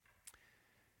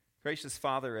Gracious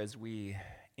Father, as we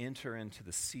enter into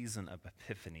the season of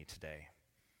Epiphany today,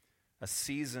 a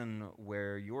season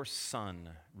where your Son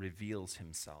reveals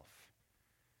himself,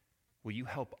 will you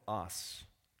help us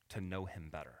to know him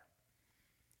better,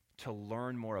 to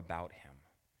learn more about him,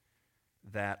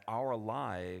 that our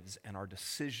lives and our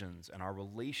decisions and our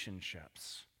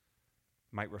relationships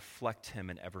might reflect him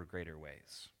in ever greater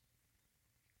ways.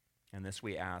 And this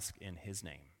we ask in his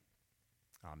name.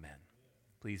 Amen.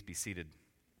 Please be seated.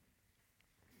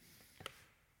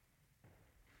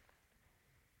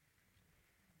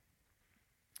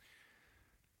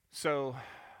 So,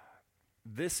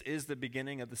 this is the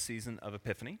beginning of the season of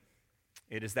Epiphany.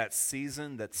 It is that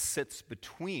season that sits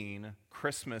between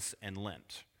Christmas and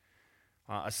Lent.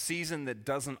 A season that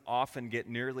doesn't often get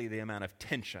nearly the amount of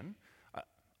attention,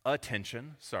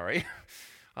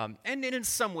 and in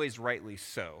some ways rightly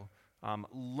so.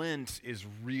 Lent is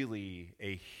really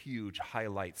a huge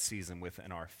highlight season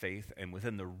within our faith and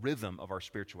within the rhythm of our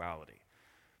spirituality.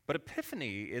 But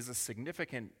Epiphany is a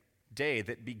significant day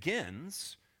that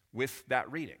begins with that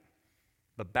reading,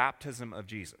 the baptism of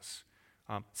Jesus.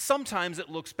 Sometimes it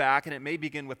looks back and it may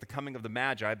begin with the coming of the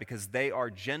Magi because they are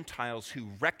Gentiles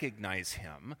who recognize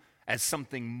him as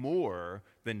something more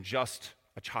than just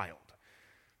a child.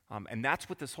 And that's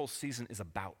what this whole season is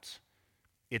about.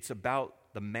 It's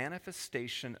about the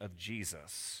manifestation of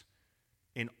Jesus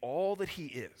in all that he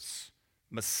is: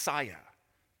 Messiah,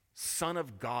 Son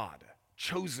of God,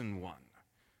 chosen one,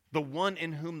 the one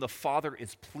in whom the Father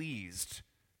is pleased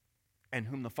and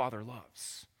whom the Father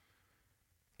loves.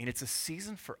 And it's a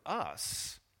season for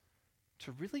us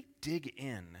to really dig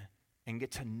in and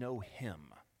get to know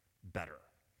him better.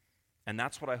 And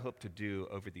that's what I hope to do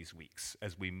over these weeks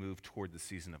as we move toward the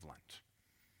season of Lent.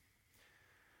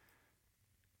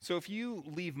 So if you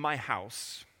leave my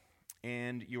house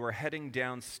and you are heading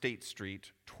down State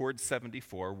Street towards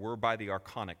 74, we're by the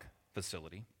Arconic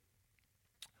facility.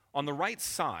 On the right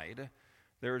side,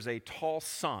 there's a tall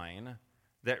sign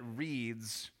that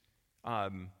reads,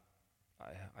 I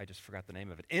just forgot the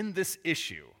name of it, In This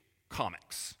Issue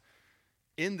Comics.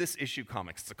 In This Issue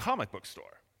Comics. It's a comic book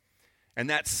store.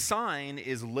 And that sign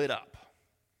is lit up.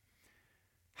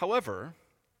 However,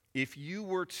 if you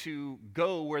were to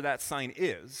go where that sign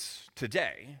is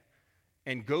today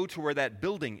and go to where that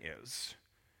building is,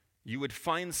 you would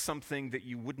find something that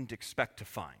you wouldn't expect to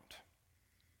find.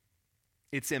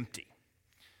 It's empty.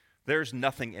 There's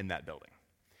nothing in that building.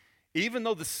 Even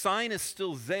though the sign is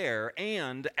still there,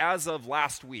 and as of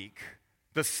last week,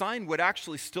 the sign would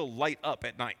actually still light up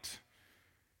at night.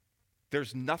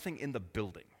 There's nothing in the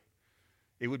building.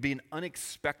 It would be an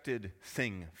unexpected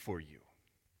thing for you.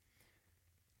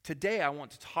 Today, I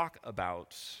want to talk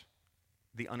about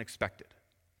the unexpected.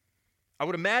 I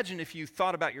would imagine if you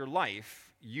thought about your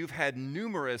life, you've had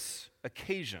numerous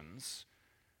occasions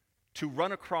to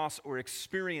run across or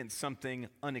experience something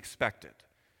unexpected.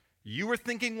 You were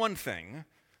thinking one thing,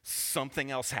 something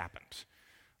else happened.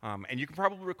 And you can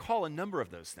probably recall a number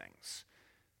of those things.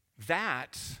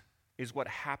 That is what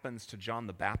happens to John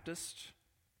the Baptist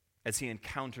as he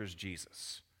encounters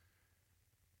Jesus.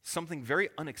 Something very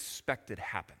unexpected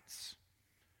happens.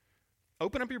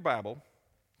 Open up your Bible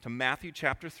to Matthew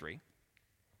chapter 3.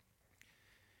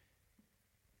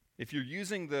 If you're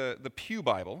using the Pew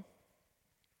Bible,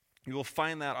 you will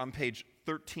find that on page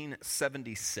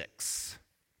 1376.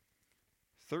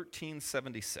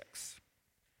 1376.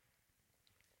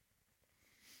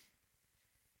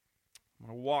 I'm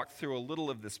going to walk through a little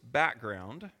of this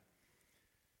background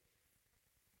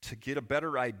to get a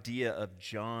better idea of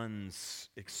John's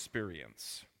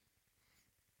experience.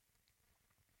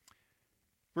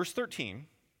 Verse 13,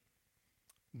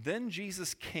 Then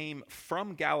Jesus came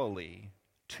from Galilee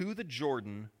to the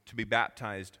Jordan to be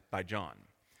baptized by John.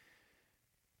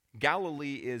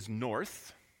 Galilee is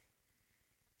north.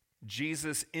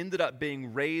 Jesus ended up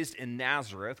being raised in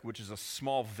Nazareth, which is a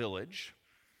small village.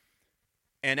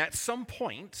 And at some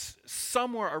point,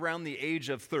 somewhere around the age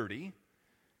of 30,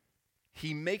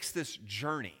 he makes this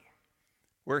journey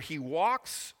where he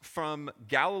walks from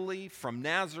Galilee, from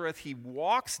Nazareth, he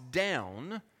walks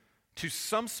down to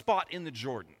some spot in the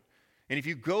Jordan. And if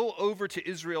you go over to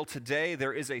Israel today,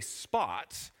 there is a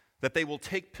spot that they will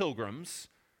take pilgrims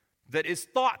that is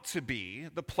thought to be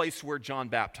the place where John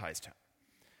baptized him.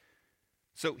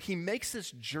 So he makes this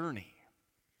journey.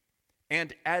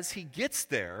 And as he gets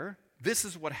there, this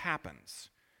is what happens.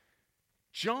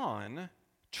 John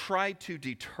tried to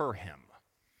deter him.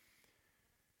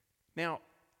 Now,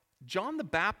 John the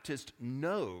Baptist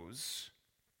knows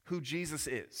who Jesus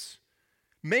is.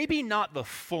 Maybe not the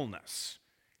fullness.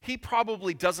 He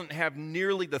probably doesn't have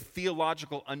nearly the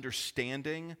theological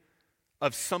understanding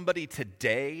of somebody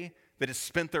today that has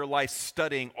spent their life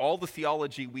studying all the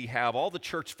theology we have, all the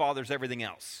church fathers, everything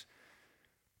else.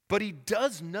 But he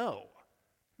does know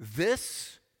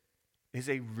this is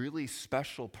a really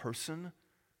special person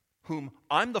whom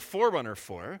I'm the forerunner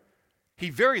for. He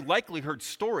very likely heard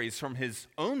stories from his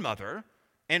own mother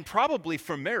and probably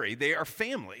from Mary. They are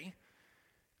family.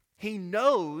 He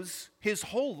knows his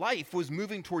whole life was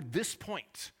moving toward this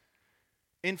point.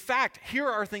 In fact, here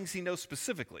are things he knows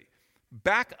specifically.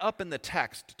 Back up in the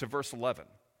text to verse 11.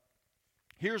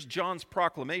 Here's John's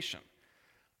proclamation.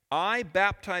 I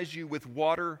baptize you with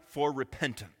water for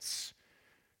repentance.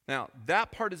 Now,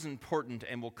 that part is important,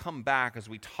 and we'll come back as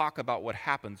we talk about what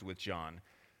happens with John.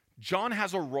 John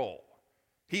has a role.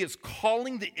 He is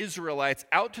calling the Israelites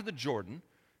out to the Jordan,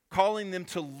 calling them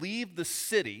to leave the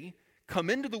city, come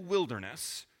into the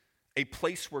wilderness, a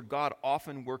place where God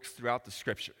often works throughout the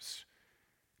scriptures,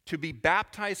 to be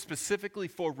baptized specifically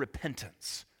for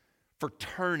repentance, for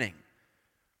turning.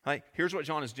 Right? Here's what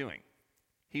John is doing.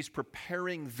 He's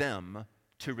preparing them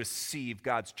to receive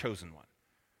God's chosen one.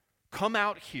 Come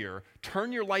out here,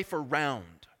 turn your life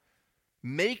around,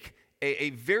 make a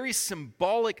very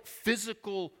symbolic,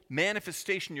 physical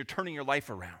manifestation. You're turning your life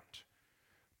around.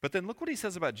 But then look what he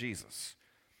says about Jesus.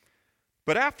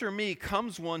 But after me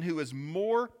comes one who is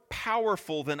more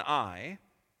powerful than I,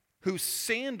 whose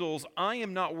sandals I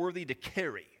am not worthy to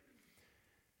carry.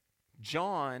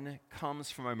 John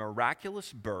comes from a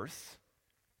miraculous birth.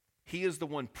 He is the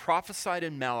one prophesied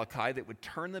in Malachi that would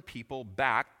turn the people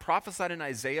back, prophesied in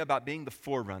Isaiah about being the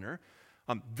forerunner.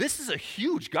 This is a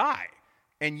huge guy.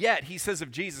 And yet, he says of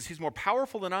Jesus, he's more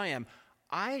powerful than I am.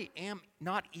 I am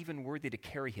not even worthy to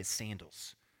carry his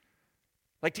sandals.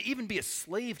 Like to even be a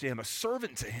slave to him, a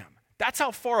servant to him. That's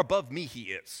how far above me he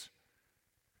is.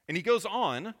 And he goes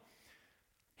on,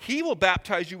 he will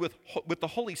baptize you with the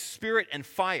Holy Spirit and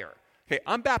fire. Okay,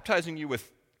 I'm baptizing you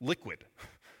with liquid.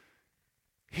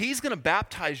 He's going to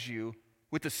baptize you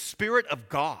with the Spirit of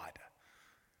God.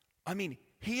 I mean,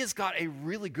 he has got a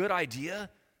really good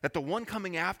idea that the one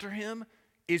coming after him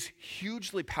is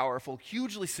hugely powerful,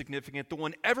 hugely significant, the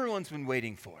one everyone's been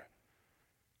waiting for.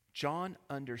 John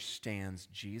understands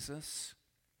Jesus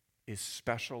is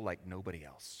special like nobody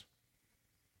else.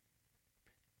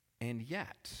 And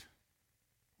yet,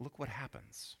 look what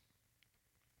happens.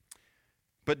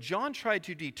 But John tried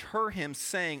to deter him,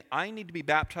 saying, I need to be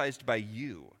baptized by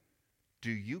you.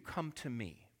 Do you come to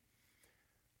me?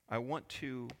 I want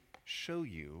to show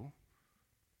you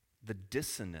the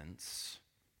dissonance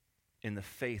in the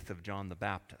faith of John the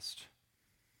Baptist.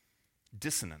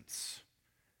 Dissonance.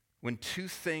 When two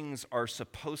things are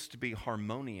supposed to be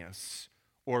harmonious,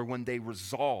 or when they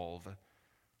resolve.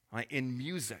 In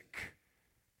music,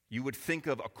 you would think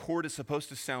of a chord is supposed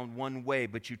to sound one way,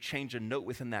 but you change a note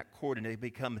within that chord and they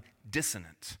become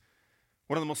dissonant.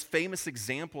 One of the most famous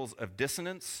examples of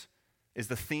dissonance is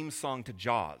the theme song to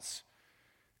Jaws.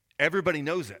 Everybody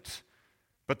knows it,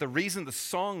 but the reason the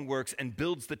song works and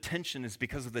builds the tension is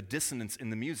because of the dissonance in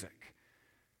the music.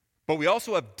 But we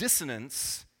also have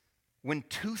dissonance when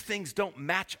two things don't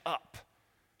match up.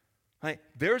 Right?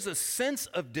 There's a sense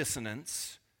of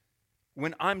dissonance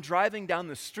when I'm driving down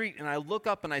the street and I look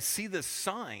up and I see this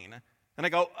sign and I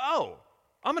go, oh,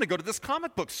 I'm going to go to this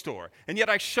comic book store. And yet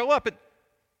I show up and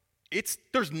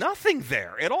there's nothing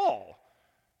there at all.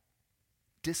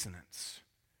 Dissonance.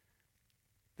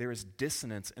 There is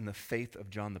dissonance in the faith of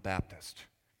John the Baptist.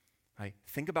 Right?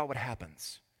 Think about what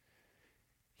happens.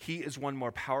 He is one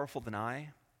more powerful than I.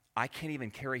 I can't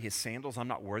even carry his sandals. I'm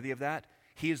not worthy of that.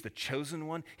 He is the chosen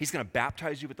one. He's going to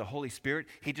baptize you with the Holy Spirit.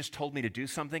 He just told me to do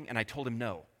something, and I told him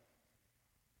no.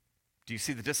 Do you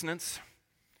see the dissonance?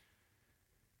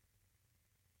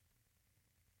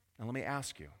 Now let me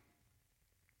ask you.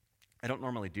 I don't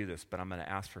normally do this, but I'm going to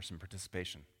ask for some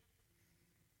participation.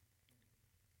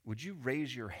 Would you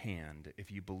raise your hand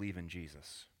if you believe in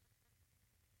Jesus?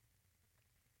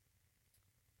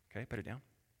 Okay, put it down.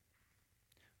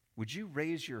 Would you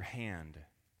raise your hand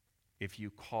if you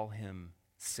call him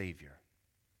Savior?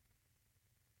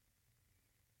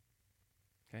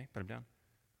 Okay, put him down.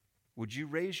 Would you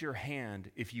raise your hand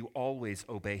if you always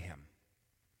obey him?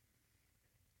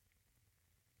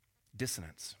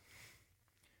 Dissonance.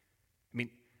 I mean,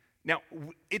 now,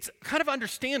 it's kind of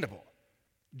understandable.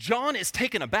 John is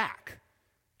taken aback.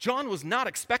 John was not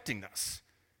expecting this.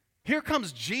 Here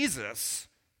comes Jesus,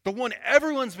 the one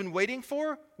everyone's been waiting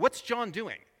for. What's John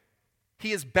doing?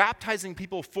 He is baptizing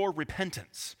people for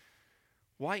repentance.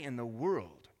 Why in the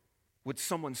world would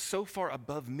someone so far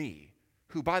above me,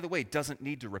 who, by the way, doesn't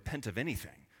need to repent of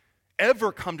anything,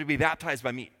 ever come to be baptized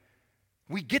by me?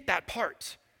 We get that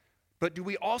part. But do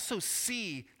we also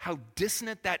see how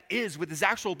dissonant that is with his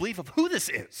actual belief of who this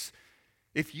is?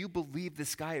 If you believe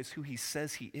this guy is who he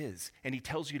says he is, and he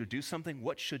tells you to do something,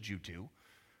 what should you do?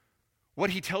 What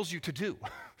he tells you to do.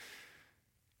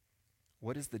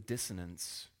 What is the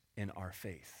dissonance in our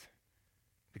faith?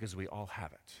 Because we all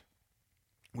have it.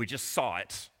 We just saw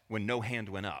it when no hand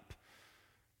went up.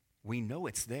 We know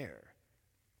it's there.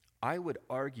 I would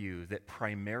argue that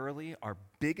primarily our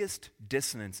biggest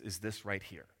dissonance is this right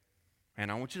here. And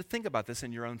I want you to think about this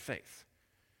in your own faith.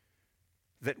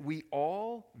 That we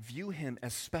all view him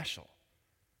as special.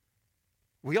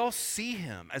 We all see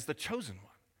him as the chosen one.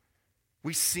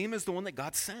 We see him as the one that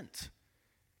God sent.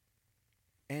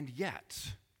 And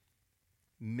yet,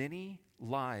 many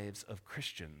lives of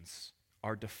Christians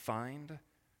are defined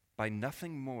by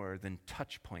nothing more than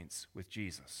touch points with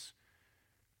Jesus.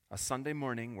 A Sunday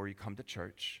morning where you come to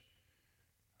church,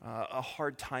 a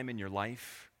hard time in your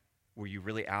life where you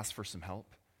really ask for some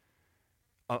help,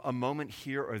 a moment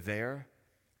here or there,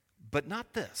 but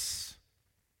not this.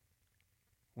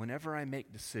 Whenever I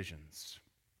make decisions,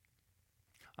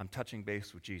 I'm touching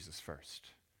base with Jesus first.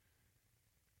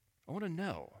 I want to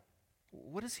know,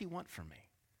 what does he want from me?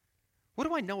 What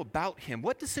do I know about him?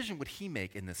 What decision would he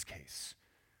make in this case?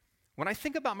 When I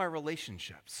think about my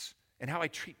relationships and how I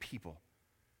treat people,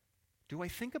 do I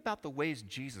think about the ways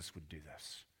Jesus would do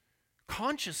this?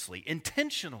 Consciously,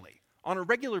 intentionally, on a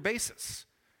regular basis.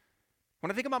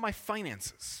 When I think about my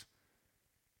finances,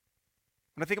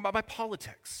 when I think about my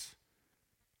politics,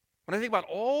 when I think about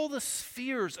all the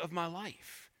spheres of my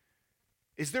life,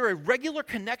 is there a regular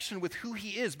connection with who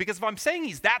he is? Because if I'm saying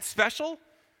he's that special,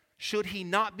 should he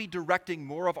not be directing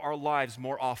more of our lives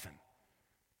more often?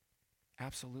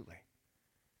 Absolutely.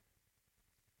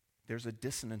 There's a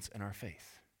dissonance in our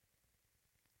faith.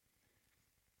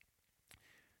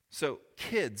 So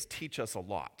kids teach us a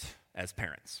lot as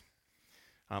parents.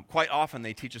 Quite often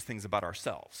they teach us things about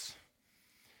ourselves.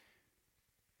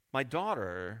 My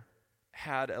daughter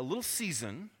had a little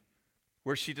season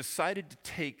where she decided to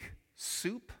take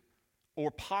soup or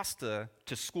pasta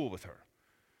to school with her.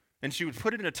 And she would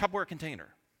put it in a Tupperware container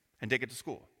and take it to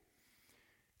school.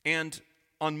 And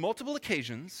on multiple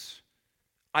occasions,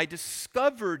 I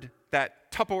discovered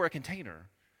that Tupperware container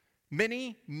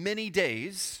many, many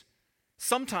days,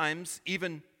 sometimes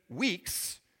even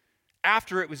weeks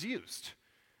after it was used.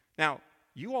 Now,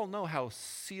 you all know how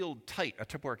sealed tight a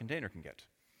Tupperware container can get.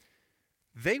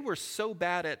 They were so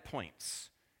bad at points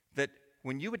that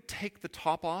when you would take the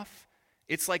top off,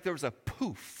 it's like there was a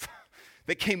poof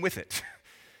that came with it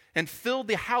and filled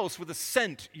the house with a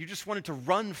scent you just wanted to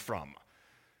run from.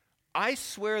 I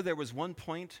swear there was one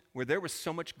point where there was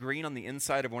so much green on the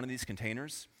inside of one of these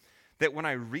containers that when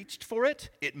I reached for it,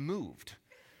 it moved.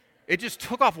 It just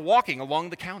took off walking along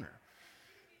the counter.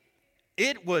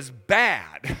 It was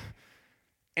bad.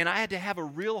 And I had to have a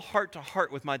real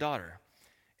heart-to-heart with my daughter.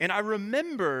 And I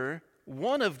remember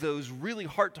one of those really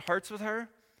heart-to-hearts with her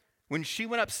when she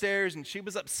went upstairs and she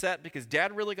was upset because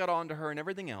Dad really got on to her and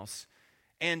everything else.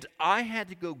 And I had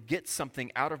to go get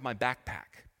something out of my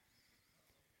backpack.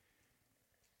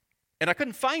 And I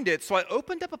couldn't find it, so I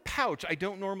opened up a pouch I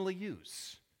don't normally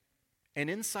use.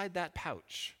 And inside that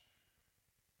pouch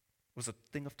was a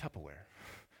thing of Tupperware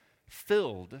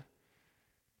filled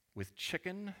with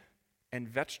chicken and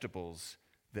vegetables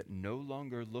that no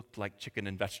longer looked like chicken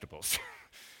and vegetables.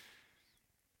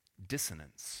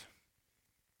 Dissonance.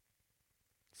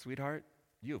 Sweetheart,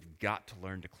 you have got to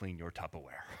learn to clean your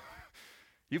Tupperware.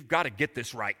 You've got to get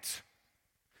this right.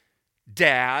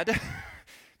 Dad,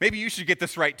 maybe you should get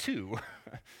this right too.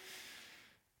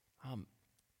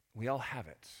 We all have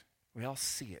it. We all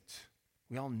see it.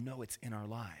 We all know it's in our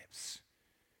lives.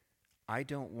 I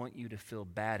don't want you to feel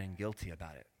bad and guilty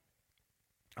about it.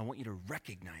 I want you to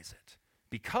recognize it.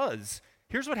 Because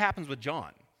here's what happens with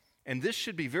John, and this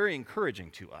should be very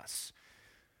encouraging to us.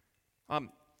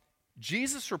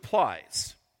 Jesus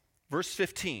replies, verse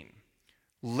 15,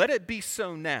 "Let it be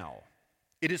so now.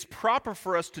 It is proper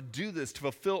for us to do this to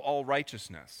fulfill all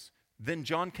righteousness." Then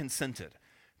John consented.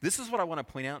 This is what I want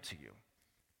to point out to you.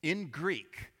 In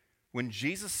Greek, when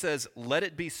Jesus says, "Let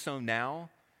it be so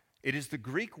now," it is the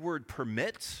Greek word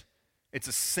permit. It's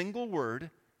a single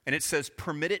word, and it says,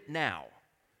 "Permit it now."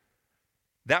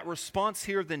 That response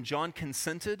here, "Then John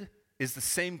consented," is the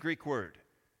same Greek word.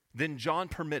 Then John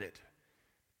permitted.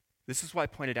 This is why I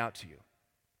pointed out to you.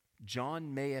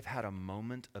 John may have had a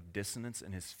moment of dissonance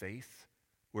in his faith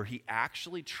where he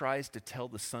actually tries to tell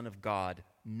the Son of God,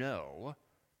 "No,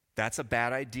 that's a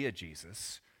bad idea,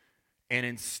 Jesus." And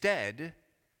instead,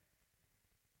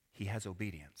 he has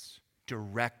obedience,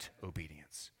 direct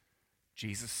obedience.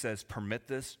 Jesus says, permit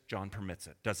this, John permits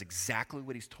it. Does exactly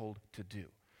what he's told to do.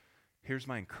 Here's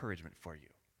my encouragement for you.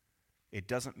 It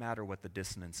doesn't matter what the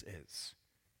dissonance is.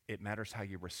 It matters how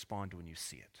you respond when you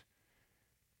see it.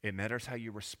 It matters how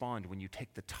you respond when you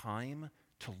take the time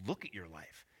to look at your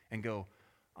life and go,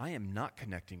 I am not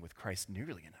connecting with Christ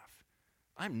nearly enough.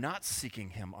 I'm not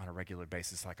seeking him on a regular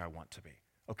basis like I want to be.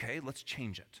 Okay, let's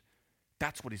change it.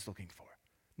 That's what he's looking for.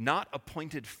 Not a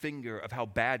pointed finger of how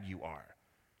bad you are,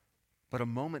 but a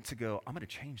moment to go, I'm going to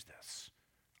change this.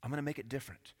 I'm going to make it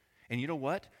different. And you know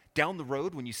what? Down the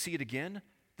road, when you see it again,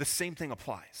 the same thing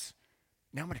applies.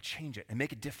 Now I'm going to change it and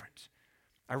make it different.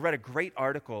 I read a great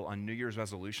article on New Year's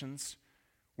resolutions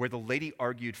where the lady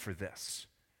argued for this.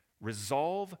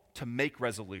 Resolve to make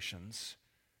resolutions.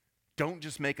 Don't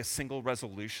just make a single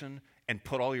resolution and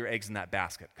put all your eggs in that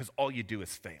basket, because all you do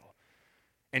is fail.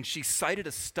 And she cited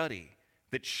a study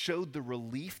that showed the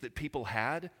relief that people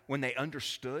had when they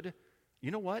understood,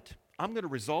 you know what? I'm going to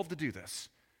resolve to do this.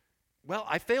 Well,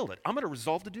 I failed it. I'm going to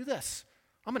resolve to do this.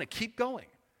 I'm going to keep going.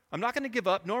 I'm not going to give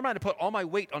up, nor am I going to put all my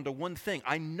weight onto one thing.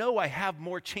 I know I have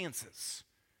more chances.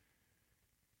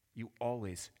 You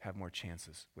always have more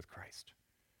chances with Christ.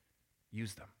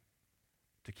 Use them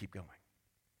to keep going.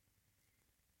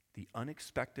 The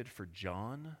unexpected for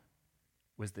John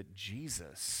was that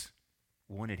Jesus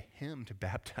wanted him to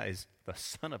baptize the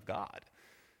Son of God,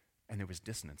 and there was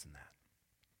dissonance in that.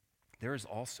 There is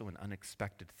also an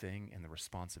unexpected thing in the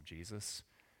response of Jesus,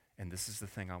 and this is the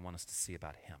thing I want us to see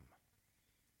about him.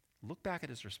 Look back at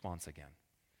his response again.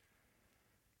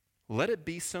 Let it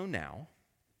be so now.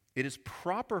 It is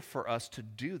proper for us to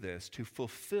do this to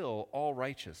fulfill all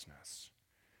righteousness.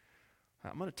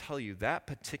 I'm going to tell you that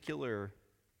particular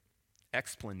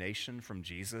explanation from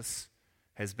Jesus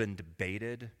has been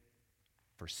debated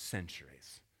for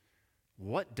centuries.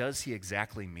 What does he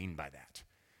exactly mean by that?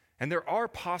 And there are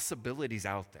possibilities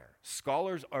out there.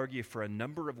 Scholars argue for a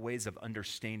number of ways of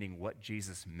understanding what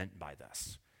Jesus meant by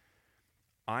this.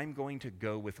 I'm going to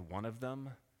go with one of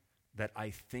them that I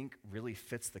think really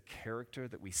fits the character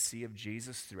that we see of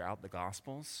Jesus throughout the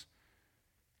Gospels,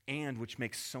 and which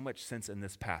makes so much sense in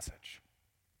this passage.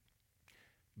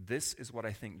 This is what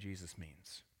I think Jesus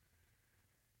means.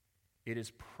 It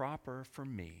is proper for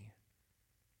me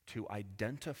to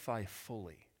identify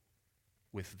fully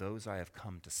with those I have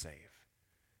come to save,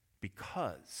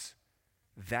 because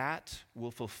that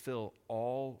will fulfill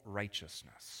all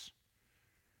righteousness.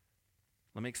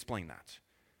 Let me explain that.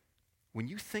 When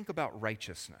you think about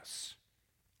righteousness,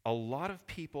 a lot of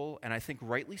people, and I think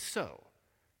rightly so,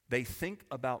 they think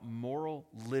about moral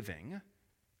living,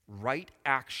 right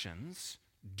actions,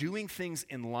 doing things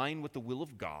in line with the will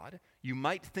of God. You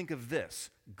might think of this: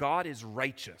 God is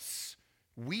righteous.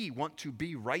 We want to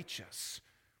be righteous.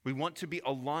 We want to be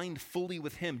aligned fully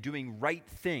with him, doing right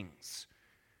things.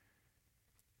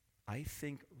 I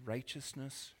think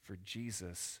righteousness for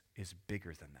Jesus is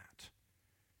bigger than that.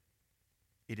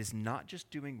 It is not just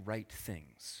doing right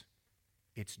things.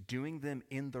 It's doing them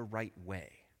in the right way.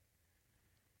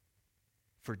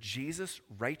 For Jesus,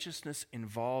 righteousness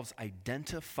involves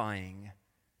identifying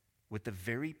with the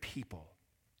very people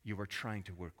you are trying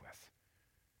to work with,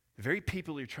 the very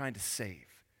people you're trying to save.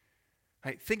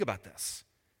 Right? Think about this.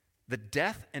 The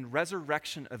death and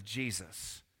resurrection of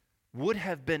Jesus would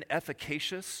have been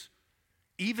efficacious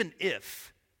even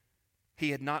if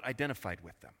he had not identified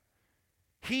with them.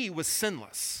 He was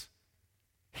sinless.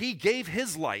 He gave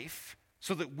his life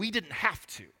so that we didn't have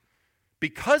to.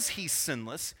 Because he's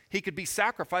sinless, he could be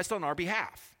sacrificed on our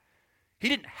behalf. He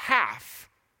didn't have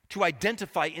to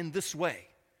identify in this way.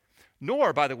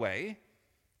 Nor, by the way,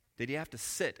 did he have to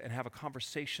sit and have a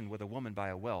conversation with a woman by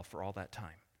a well for all that time.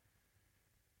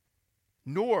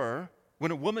 Nor,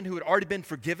 when a woman who had already been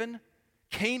forgiven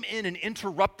came in and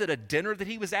interrupted a dinner that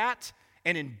he was at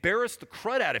and embarrassed the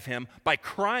crud out of him by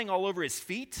crying all over his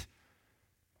feet,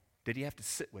 did he have to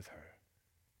sit with her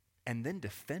and then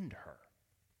defend her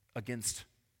against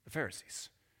the Pharisees.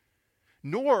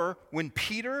 Nor, when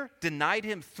Peter denied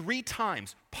him 3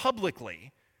 times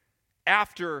publicly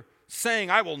after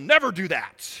saying, I will never do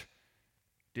that,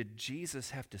 did Jesus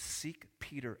have to seek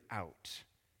Peter out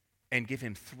and give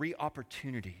him 3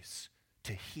 opportunities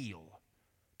to heal,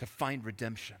 to find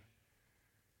redemption.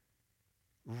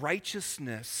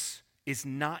 Righteousness is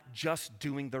not just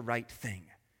doing the right thing.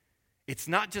 It's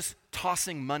not just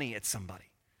tossing money at somebody.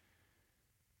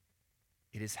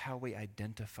 It is how we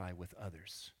identify with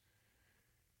others.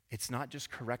 It's not just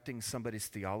correcting somebody's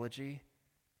theology.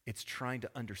 It's trying to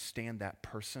understand that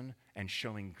person and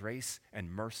showing grace and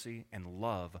mercy and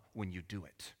love when you do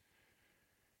it.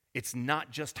 It's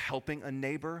not just helping a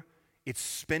neighbor. It's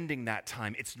spending that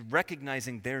time. It's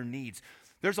recognizing their needs.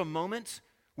 There's a moment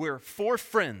where 4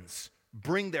 friends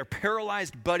bring their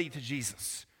paralyzed buddy to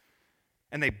Jesus.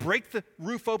 And they break the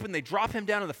roof open, they drop him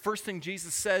down, and the first thing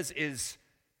Jesus says is,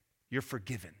 "You're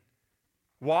forgiven."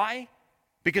 Why?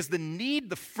 Because the need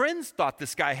the friends thought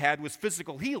this guy had was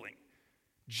physical healing.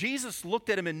 Jesus looked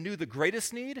at him and knew the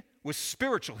greatest need was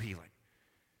spiritual healing.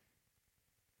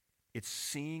 It's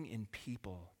seeing in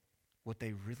people what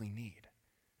they really need.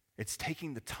 It's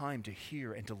taking the time to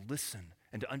hear and to listen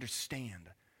and to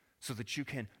understand so that you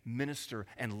can minister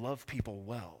and love people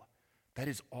well. That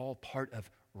is all part of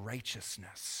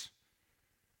righteousness.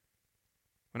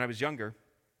 When I was younger,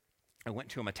 I went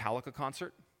to a Metallica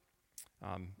concert.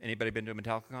 Anybody been to a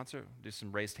Metallica concert? Do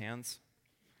some raised hands.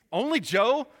 Only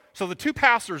Joe? So the 2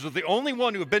 pastors are the only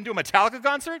one who have been to a Metallica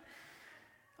concert?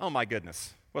 Oh my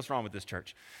goodness. What's wrong with this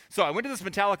church? So I went to this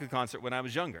Metallica concert when I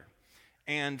was younger.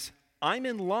 And I'm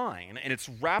in line, and it's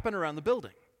wrapping around the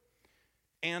building.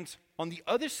 And on the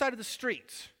other side of the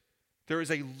street, there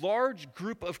is a large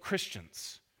group of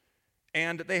Christians.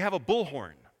 And they have a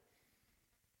bullhorn.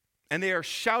 And they are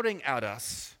shouting at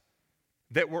us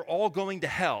that we're all going to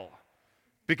hell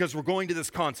because we're going to this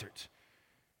concert.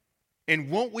 And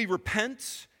won't we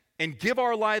repent and give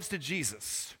our lives to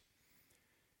Jesus?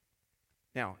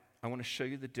 Now, I want to show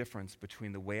you the difference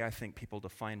between the way I think people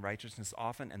define righteousness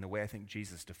often and the way I think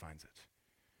Jesus defines it.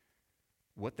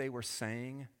 What they were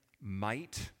saying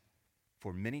might,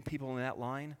 for many people in that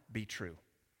line, be true.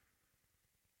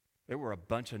 There were a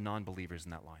bunch of non-believers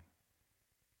in that line.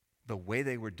 The way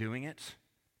they were doing it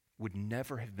would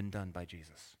never have been done by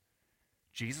Jesus.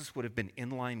 Jesus would have been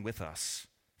in line with us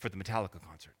for the Metallica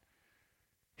concert.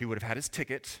 He would have had his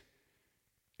ticket,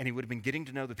 and he would have been getting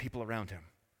to know the people around him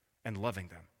and loving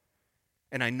them.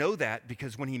 And I know that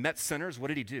because when he met sinners, what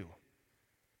did he do?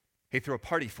 He threw a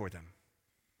party for them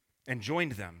and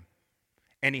joined them.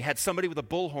 And he had somebody with a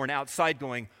bullhorn outside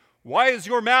going, "Why is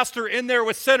your master in there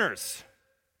with sinners?"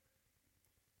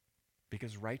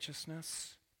 Because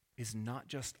righteousness is not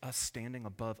just us standing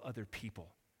above other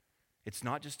people. It's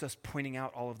not just us pointing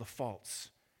out all of the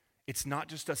faults. It's not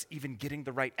just us even getting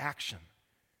the right action.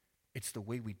 It's the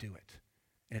way we do it.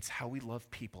 And it's how we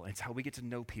love people, and it's how we get to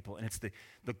know people, and it's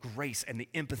the grace and the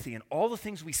empathy and all the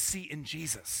things we see in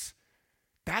Jesus.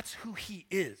 That's who he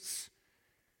is.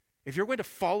 If you're going to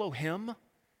follow him,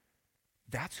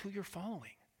 that's who you're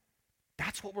following.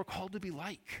 That's what we're called to be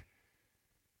like.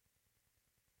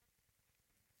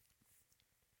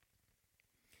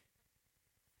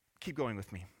 Keep going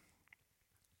with me.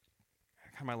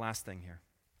 Kind of my last thing here.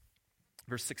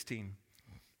 Verse 16.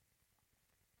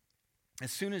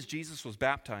 As soon as Jesus was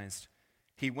baptized,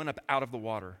 he went up out of the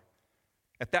water.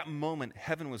 At that moment,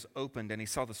 heaven was opened, and he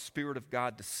saw the Spirit of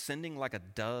God descending like a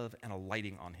dove and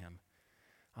alighting on him.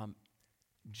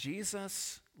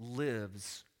 Jesus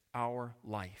lives our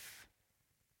life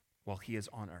while he is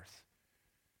on earth.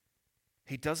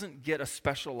 He doesn't get a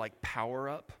special power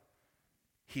up.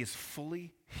 He is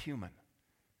fully human.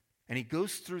 And he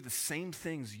goes through the same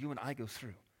things you and I go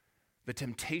through. The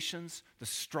temptations, the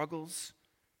struggles.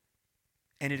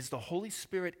 And it is the Holy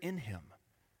Spirit in him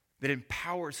that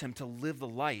empowers him to live the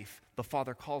life the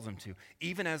Father calls him to,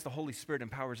 even as the Holy Spirit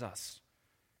empowers us.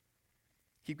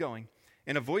 Keep going.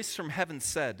 And a voice from heaven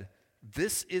said,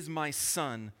 "This is my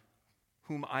Son,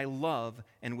 whom I love,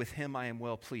 and with him I am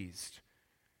well pleased."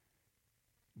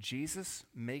 Jesus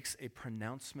makes a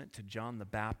pronouncement to John the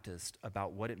Baptist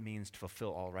about what it means to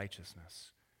fulfill all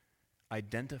righteousness,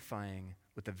 identifying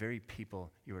with the very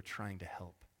people you are trying to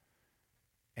help.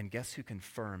 And guess who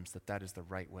confirms that that is the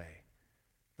right way?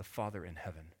 The Father in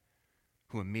heaven,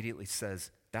 who immediately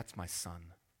says, "That's my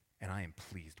Son, and I am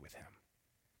pleased with him."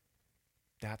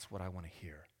 That's what I want to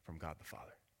hear from God the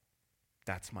Father.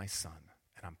 That's my Son,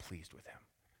 and I'm pleased with him.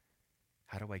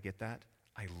 How do I get that?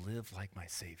 I live like my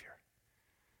Savior.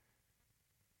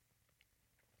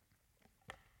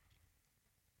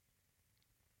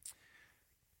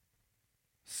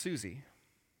 Susie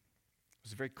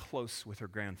was very close with her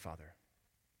grandfather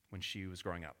when she was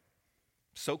growing up.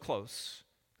 So close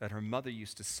that her mother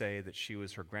used to say that she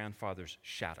was her grandfather's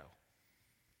shadow.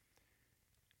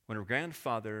 When her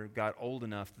grandfather got old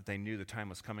enough that they knew the time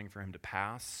was coming for him to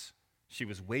pass, she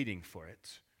was waiting for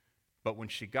it. But when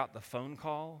she got the phone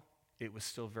call, it was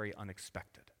still very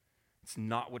unexpected. It's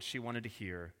not what she wanted to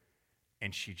hear,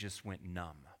 and she just went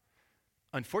numb.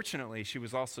 Unfortunately, she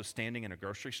was also standing in a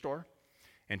grocery store,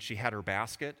 and she had her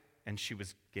basket, and she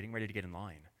was getting ready to get in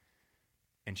line.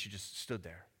 And she just stood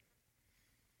there.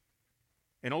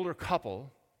 An older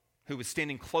couple who was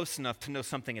standing close enough to know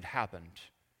something had happened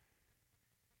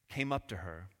came up to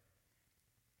her,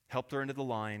 helped her into the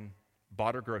line,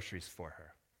 bought her groceries for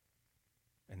her.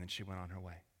 And then she went on her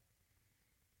way.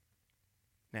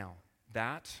 Now,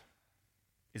 that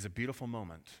is a beautiful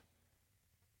moment,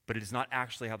 but it is not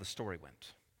actually how the story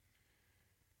went.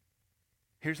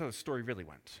 Here's how the story really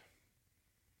went.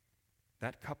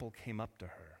 That couple came up to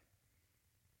her,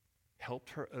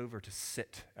 helped her over to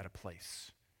sit at a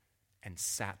place, and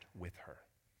sat with her.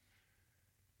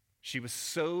 She was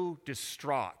so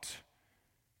distraught.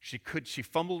 She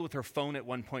fumbled with her phone at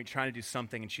one point trying to do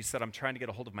something, and she said, I'm trying to get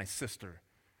a hold of my sister.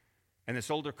 And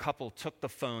this older couple took the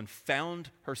phone,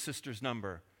 found her sister's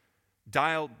number,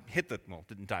 hit the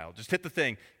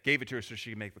thing, gave it to her so she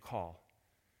could make the call.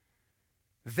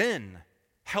 Then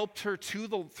helped her through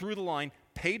the line,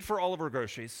 paid for all of her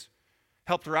groceries,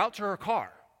 helped her out to her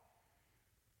car.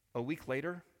 A week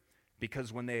later,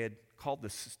 because when they had called the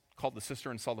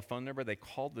sister and saw the phone number, they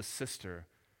called the sister,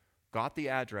 got the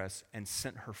address, and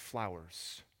sent her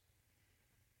flowers.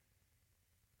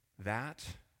 That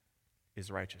is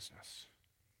righteousness.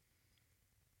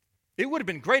 It would have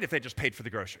been great if they just paid for the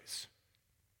groceries.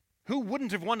 Who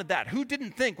wouldn't have wanted that? Who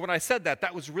didn't think when I said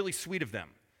that was really sweet of them?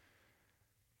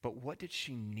 But what did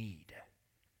she need?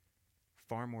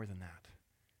 Far more than that.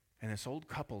 And this old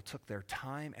couple took their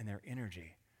time and their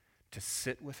energy to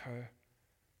sit with her,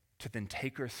 to then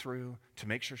take her through, to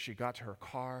make sure she got to her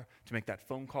car, to make that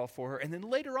phone call for her, and then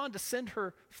later on to send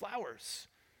her flowers.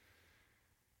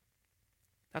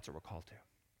 That's what we're called to.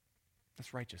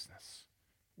 That's righteousness,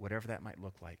 whatever that might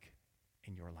look like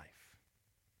in your life.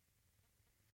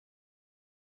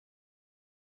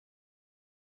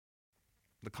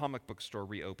 The comic book store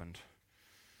reopened.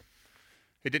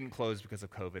 It didn't close because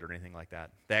of COVID or anything like that.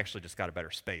 They actually just got a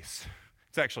better space.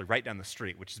 It's actually right down the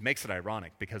street, which makes it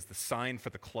ironic because the sign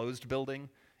for the closed building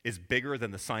is bigger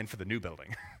than the sign for the new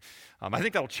building. I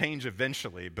think that'll change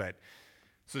eventually, but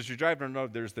so as you drive down the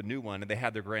road, there's the new one, and they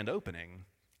had their grand opening,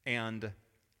 and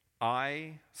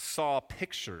I saw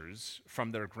pictures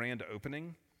from their grand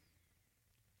opening,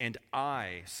 and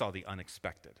I saw the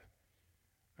unexpected.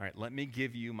 All right, let me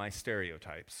give you my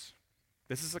stereotypes.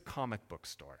 This is a comic book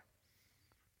store.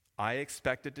 I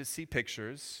expected to see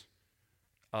pictures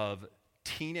of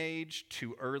teenage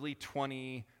to early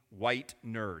 20 white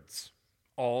nerds,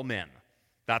 all men.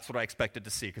 That's what I expected to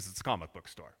see because it's a comic book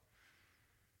store.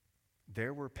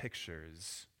 There were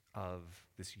pictures of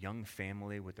this young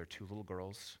family with their two little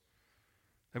girls.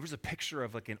 There was a picture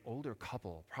of like an older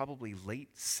couple, probably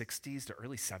late 60s to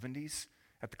early 70s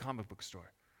at the comic book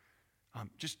store.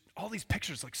 Just all these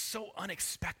pictures, like so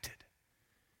unexpected.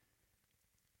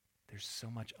 There's so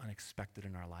much unexpected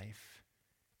in our life,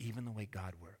 even the way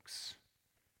God works.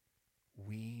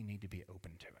 We need to be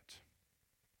open to it,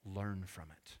 learn from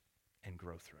it, and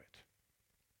grow through it.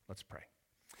 Let's pray.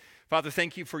 Father,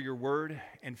 thank you for your word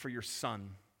and for your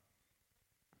son.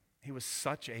 He was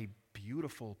such a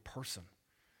beautiful person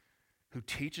who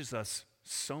teaches us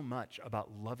so much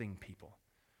about loving people,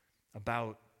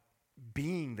 about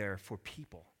being there for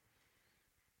people.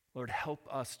 Lord, help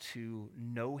us to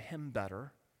know him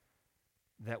better,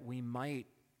 that we might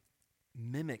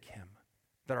mimic him,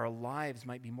 that our lives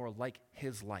might be more like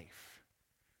his life,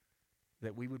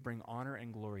 that we would bring honor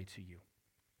and glory to you.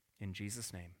 In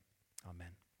Jesus' name,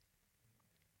 amen.